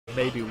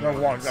maybe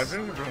once. I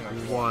think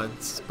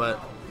once,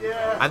 but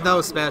I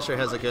know Smasher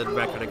has a good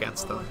record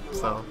against them.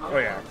 So. Oh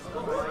yeah.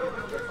 All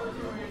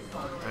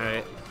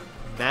right,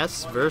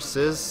 Ness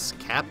versus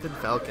Captain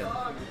Falcon.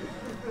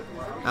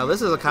 Now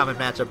this is a common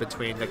matchup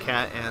between the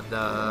cat and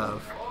I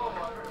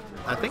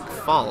think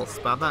False,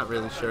 but I'm not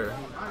really sure.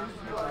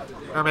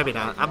 Or maybe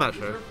not. I'm not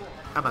sure.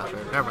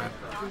 Never mind.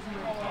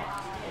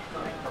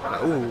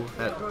 Ooh,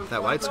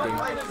 that widescreen.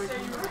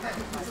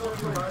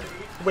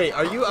 Wait,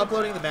 are you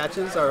uploading the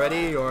matches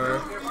already, or?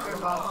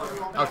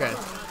 Okay.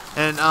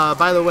 And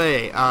by the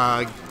way,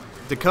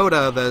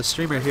 Dakota, the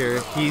streamer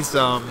here, he's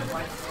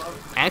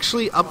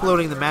actually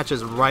uploading the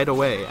matches right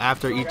away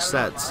after each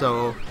set.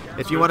 So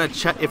if you want to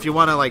check, if you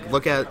want to like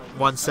look at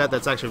one set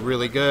that's actually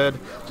really good,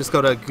 just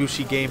go to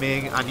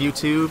GooshiGaming on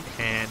YouTube,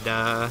 and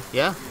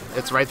yeah,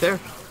 it's right there.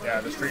 Yeah,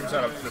 the stream's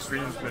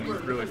been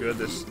really good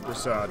this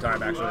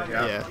time actually.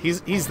 Yeah,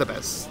 he's the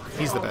best.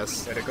 He's the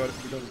best. Yeah, Dakota's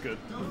good.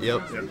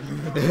 Yep.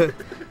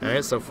 All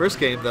right, so first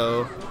game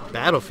though,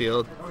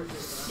 Battlefield.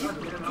 Yeah.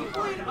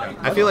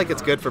 I feel like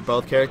it's good for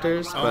both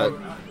characters, but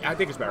I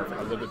think it's better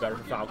a little bit better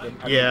for Falcon.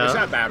 I mean, it's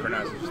not bad for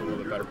Ness, it's just a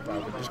little bit better for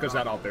Falcon, just because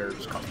that out there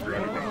just comes through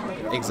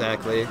everything.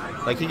 Exactly.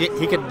 Like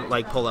he can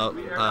like pull out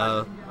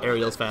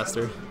aerials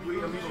faster.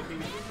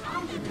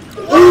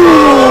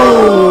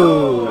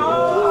 Ooh!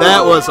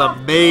 That was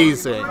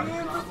amazing.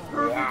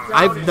 Wow.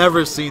 I've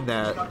never seen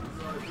that.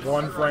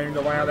 One frame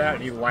to land that,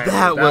 and he landed.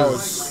 That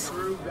was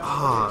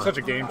such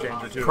a game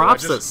changer too.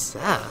 Props to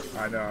Seth.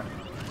 I know.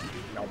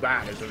 Now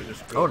that is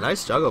just good. Oh,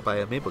 nice juggle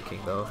by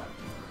AmiiboKing though.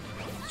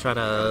 Trying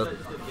to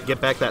get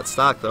back that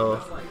stock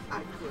though.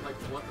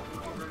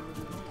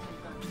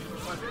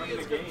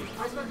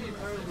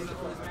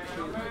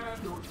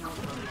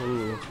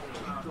 Ooh.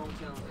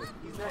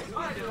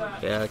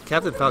 Yeah,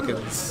 Captain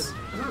Falcon's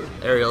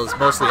aerial is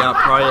mostly out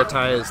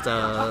prioritized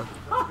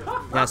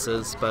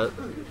Ness's, but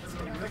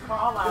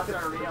I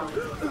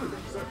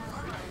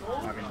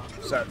mean,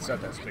 set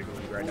that's big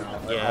lead right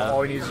now. Yeah.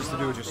 All he needs is to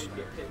do is just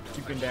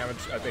keep getting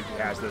damage. I think he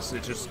has this.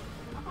 It's just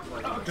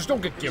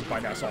don't get gimped by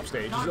Ness off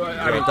stage.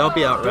 I mean, don't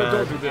be out red.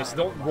 Don't do this.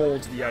 Don't roll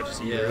to the edges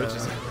either. Yeah. Which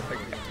is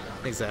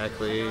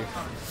exactly.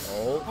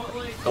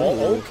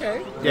 Oh,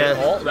 okay. Yeah.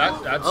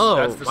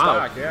 That's the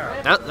stock.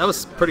 Yeah. That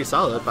was pretty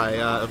solid by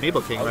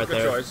AmiiboKing right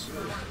there. Choice.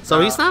 So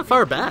he's not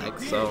far back.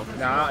 So.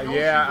 Nah.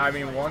 Yeah. I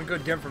mean, one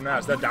good gimp from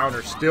Ness. That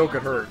downer still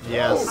could hurt.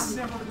 Yes.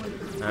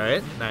 All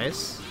right.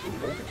 Nice.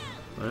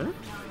 All right.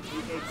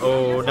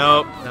 Oh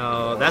no!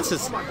 That's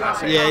just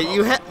yeah.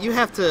 You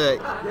have to.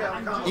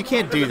 You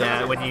can't do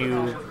that when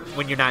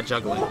you're not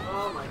juggling.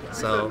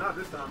 So.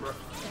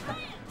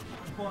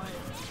 All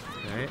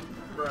right.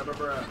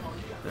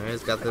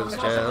 He's got those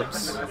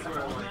jabs.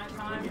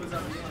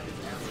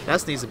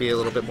 Ness needs to be a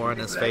little bit more in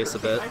his face a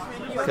bit,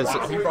 because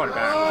he brought it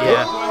back.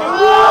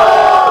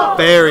 Yeah.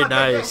 Very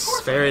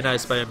nice by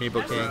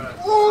AmiiboKing.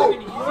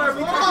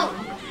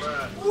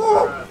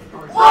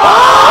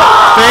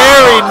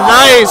 Very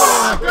nice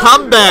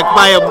comeback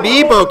by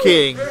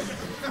AmiiboKing,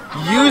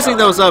 using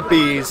those up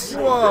Bs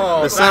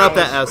to set up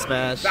that F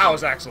smash. That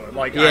was excellent.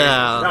 Like,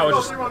 yeah, that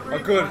was just a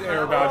good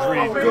air dodge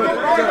read. Good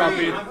up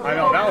B. I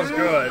know that was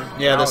good.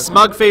 Yeah, the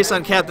smug face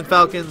on Captain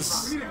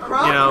Falcon's, you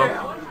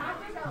know,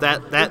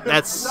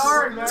 that's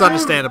it's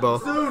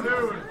understandable.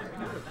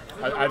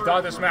 I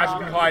thought this match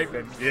would be hype,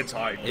 and it's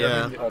hype.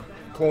 Yeah, I mean, a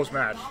close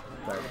match.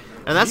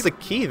 And that's the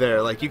key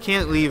there. Like, you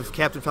can't leave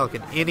Captain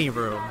Falcon any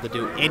room to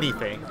do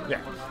anything. Yeah.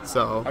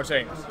 So I'm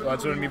saying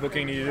that's what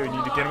AmiiboKing need to do. You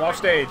need to get him off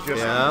stage.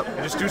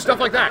 Just do stuff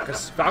like that,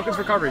 because Falcon's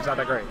recovery is not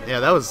that great. Yeah,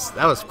 that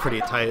was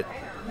pretty tight.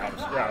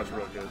 That was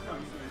really good.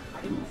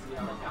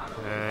 All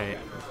right,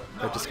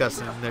 they're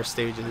discussing their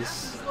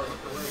stages.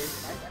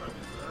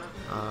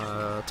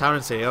 Town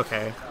and City,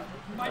 okay.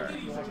 Right.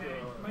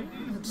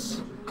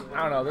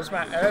 I don't know. This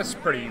match, that's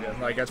pretty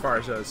even. Like, as far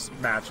as this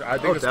match, I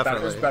think it's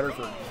better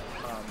for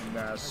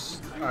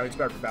Ness. It's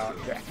better for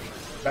Falcon. Yeah,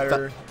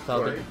 better.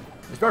 Falcon.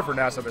 It's better for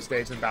Ness on the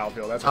stage than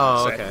Battlefield. That's what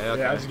I'm saying. Okay.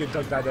 Yeah, I just get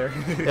dunked out there.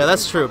 Yeah,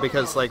 that's true,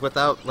 because like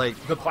without like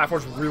the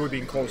platform's really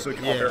being close, so it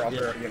can up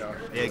there, you know.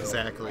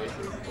 Exactly.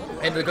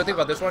 And the good thing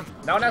about this one,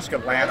 now Ness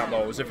can land on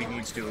those if he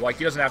needs to. Like,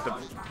 he doesn't have to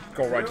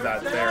go right to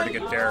that there to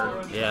get there.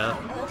 Yeah.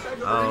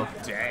 Oh.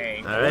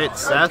 Dang. All right,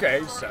 Seth.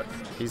 Okay, Seth.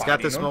 He's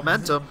got this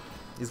momentum.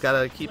 He's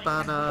got to keep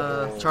on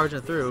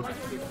charging through,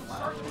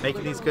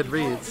 making these good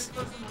reads.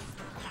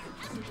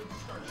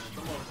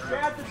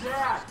 That's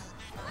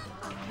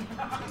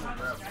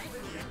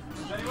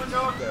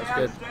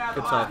good.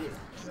 Good fight.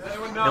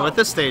 And with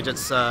this stage, it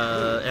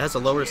has a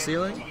lower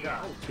ceiling.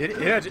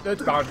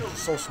 It's boundary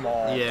so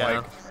small. Yeah.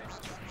 Like,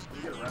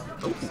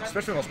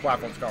 especially when those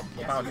platforms come.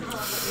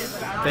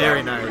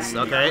 Very nice.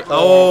 Okay.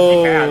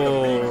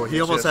 Oh, he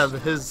almost had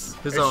his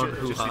own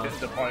hoo-ha.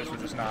 The punish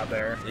was just not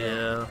there.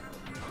 Yeah.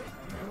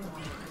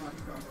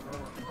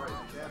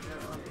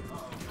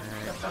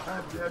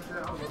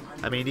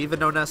 I mean, even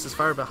though Ness is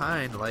far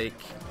behind, like,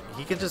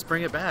 he can just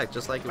bring it back,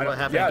 just like what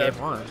happened in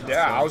Game 1.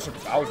 Yeah, so.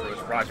 I was really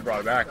surprised he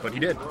brought it back, but he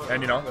did.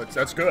 And, you know,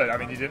 that's good. I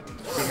mean, he did.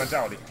 Good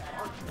mentality.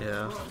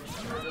 Yeah.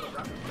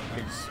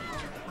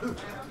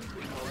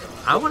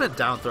 I want a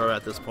down throw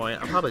at this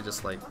point. I'm probably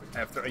just like...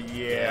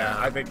 Yeah,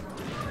 I think...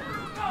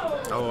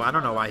 Oh, I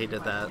don't know why he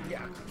did that.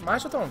 Yeah, might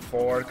as well throw him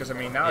forward, because, I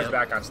mean, now he's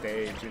back on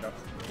stage, you know.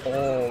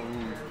 Oh,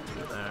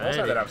 almost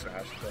had that up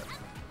smash.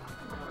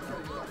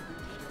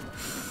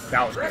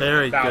 That was great.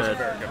 Very that good. Was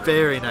very good.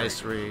 Very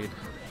nice read.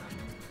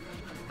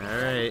 All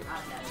right.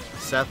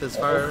 Seth is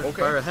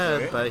far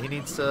ahead, but he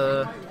needs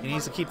to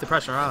keep the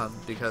pressure on,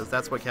 because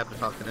that's what Captain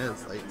Falcon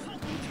is. Like,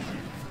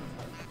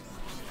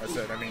 that's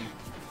it. I mean,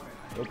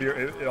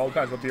 it all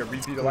depends. It'll be a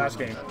repeat of last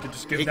game. You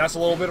just give Ness a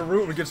little bit of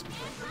room and just,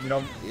 you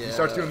know, he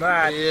starts doing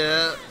that.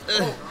 Yeah.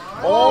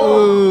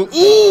 Oh.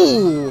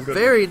 Ooh. Good.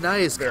 Very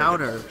nice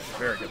counter. Good.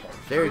 Very good.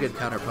 Very good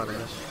counter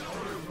punish.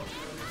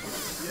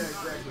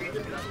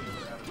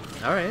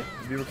 All right.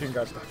 AmiiboKing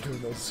got stop doing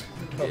those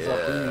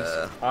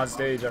on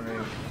stage. I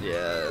mean.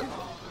 Yeah.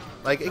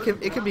 Like it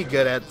can be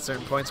good at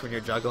certain points when you're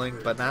juggling,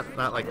 but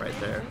not like right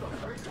there.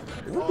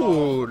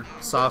 Ooh,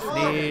 soft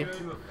knee.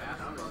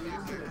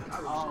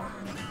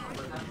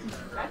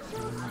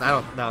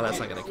 No, that's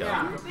not gonna kill.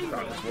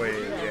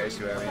 Wait, yeah, I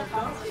see what I mean.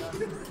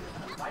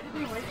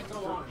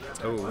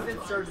 Oh.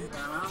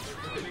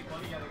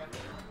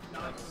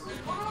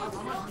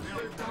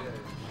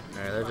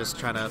 Alright, they're just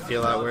trying to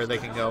feel out where they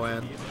can go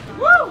in.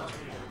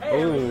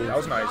 Oh, that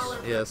was nice.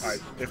 Yes.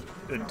 If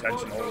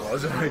intentional it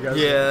was, I guess.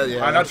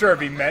 Yeah. I'm not sure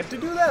if he meant to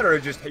do that or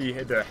just he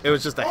hit the. It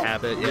was just a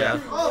habit, yeah.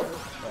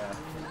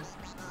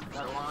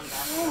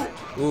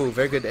 Ooh,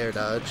 very good air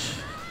dodge.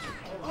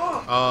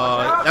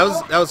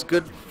 That was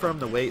good from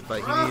the weight,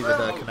 but he needed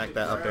to connect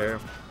that up air.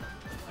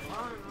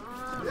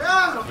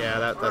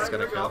 Yeah, that's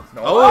gonna kill.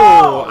 No.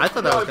 Oh, I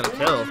thought that was gonna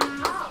kill.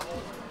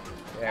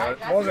 Yeah, it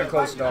wasn't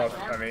close enough.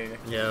 I mean.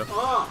 Yeah.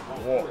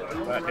 Whoa,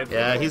 that hit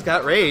yeah, he's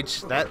got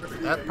rage. That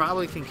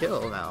probably can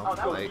kill now.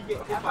 Like,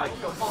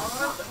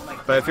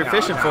 but if you're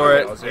fishing for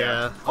it,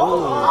 yeah.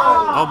 Oh,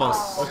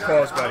 almost. It was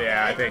close, but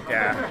yeah, I think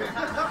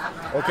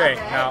Okay,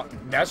 now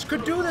Ness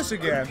could do this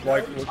again.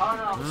 Like.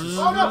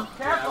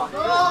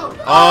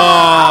 Oh.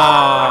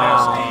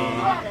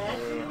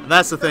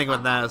 That's the thing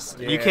with Ness.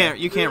 Yeah.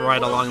 You can't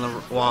ride along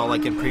the wall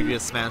like in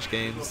previous Smash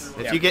games.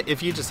 If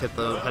you just hit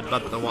the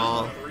headbutt the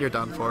wall, you're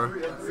done for.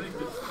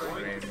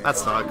 That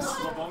sucks.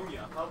 All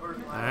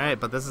right,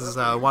 but this is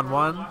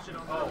 1-1.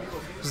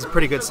 This is a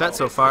pretty good set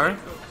so far.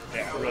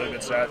 Yeah, really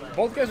good set.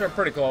 Both guys are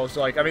pretty close.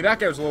 Like, I mean, that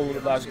game was a little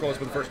bit less close,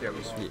 but the first game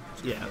was.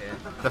 Yeah.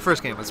 The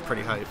first game was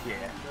pretty hype.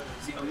 Yeah.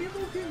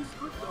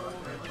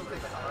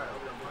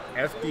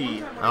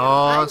 FD.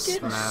 Oh, I can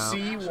snap.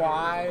 see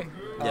why.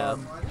 Yeah.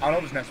 I don't know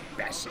if it's Ness'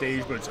 best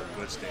stage, but it's a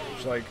good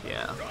stage. Like,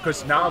 yeah.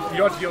 Because now you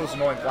don't have to deal with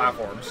some annoying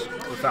platforms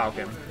with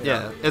Falcon.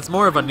 Yeah, it's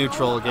more of a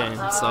neutral game,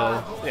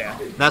 so yeah.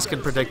 Ness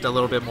can predict a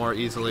little bit more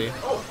easily.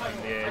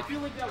 Yeah.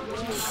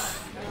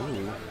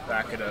 Ooh.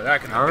 That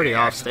could already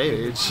off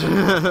stage.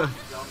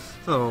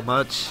 So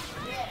much.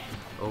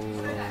 Oh,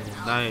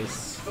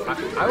 nice.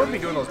 I wouldn't be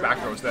doing those back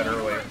throws that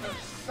early.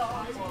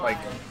 Like,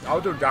 I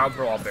would do a down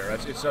throw up there.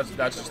 That's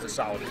just a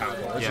solid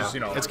combo. It's just, you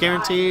know, it's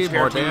guaranteed,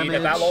 more damage.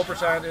 At that low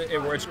percent,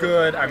 it's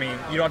good. I mean,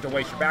 you don't have to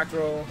waste your back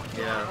throw.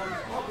 Yeah.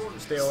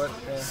 Steal it.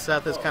 Yeah.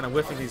 Seth is kind of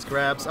whiffing these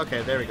grabs.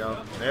 Okay, there we go.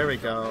 There we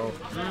go.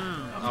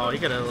 Oh, he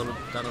could have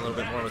done a little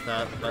bit more with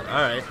that, but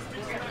all right.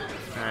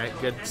 All right,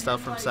 good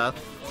stuff from Seth.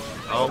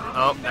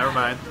 Oh, never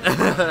mind.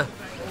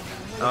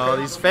 Oh,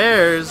 these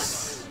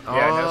fairs.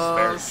 Yeah, oh,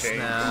 fairs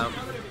snap.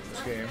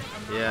 Game.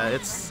 Yeah,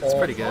 it's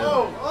pretty good.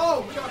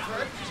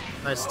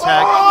 Nice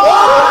tech.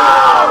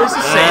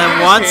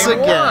 And once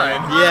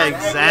again. Yeah,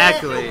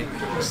 exactly.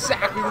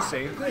 Exactly the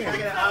same thing.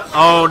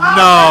 Oh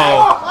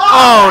no.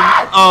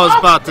 Oh, it's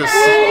about to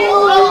see.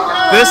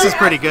 This is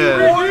pretty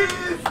good.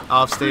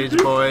 Off stage,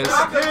 boys.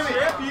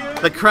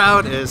 The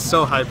crowd is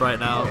so hype right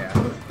now.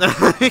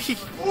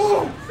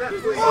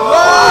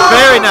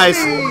 Very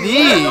nice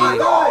knee.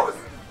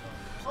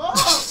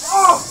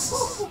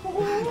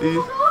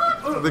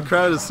 The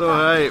crowd is so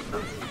hype.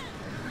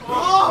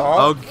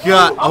 Oh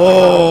god.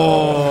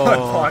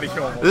 Oh.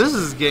 This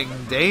is getting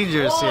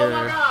dangerous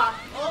here.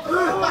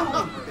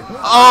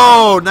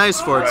 Oh, nice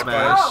forward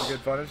smash.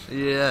 Good punish.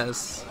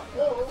 Yes.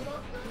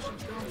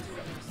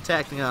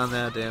 Tacking on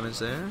that damage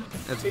there.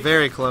 It's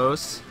very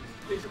close.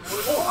 Ooh.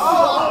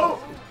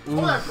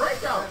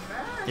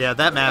 Yeah,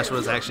 that mash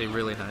was actually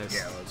really nice.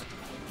 Yeah, it was.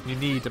 You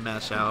need to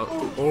mash out.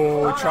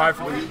 Oh, try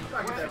for. I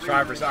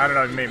don't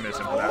know. You may miss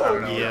him for that. I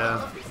don't know.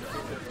 Yeah.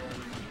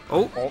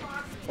 Oh.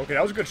 Okay,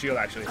 that was a good shield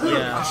actually.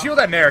 Yeah. To shield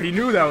that nair, he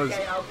knew that was.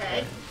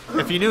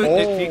 If you knew,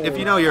 if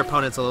you know your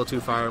opponent's a little too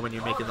far when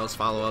you're making those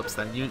follow-ups,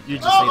 then you just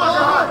need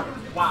to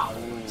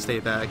stay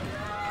back.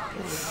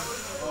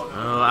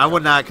 I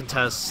would not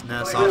contest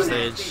Ness off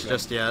stage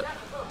just yet.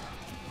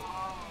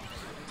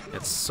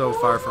 It's so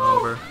far from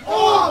over.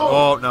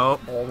 Oh no!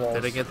 Almost.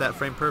 Didn't get that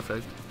frame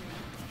perfect.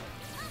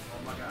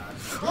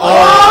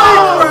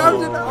 Oh!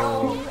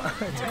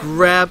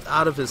 Grabbed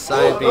out of his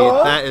side beat.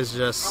 That is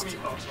just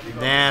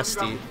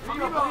nasty.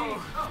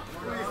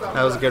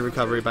 That was a good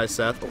recovery by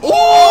Seth. He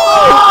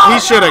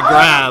should have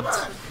grabbed.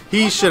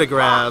 He should have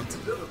grabbed.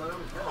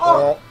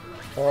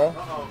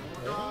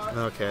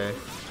 Okay.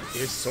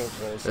 It's so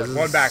close. Like,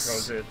 one back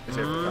goes it.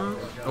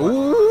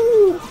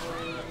 Ooh!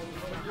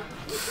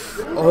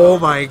 Oh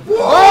my!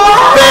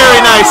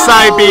 Very nice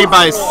side B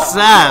by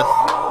Seth.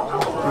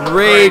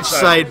 Rage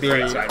side B.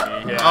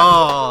 Yeah.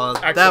 Oh,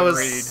 excellent that was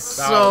read.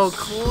 so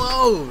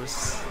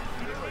close.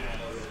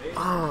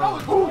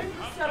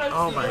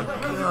 Oh my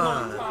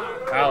god.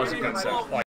 That was a good set. Like,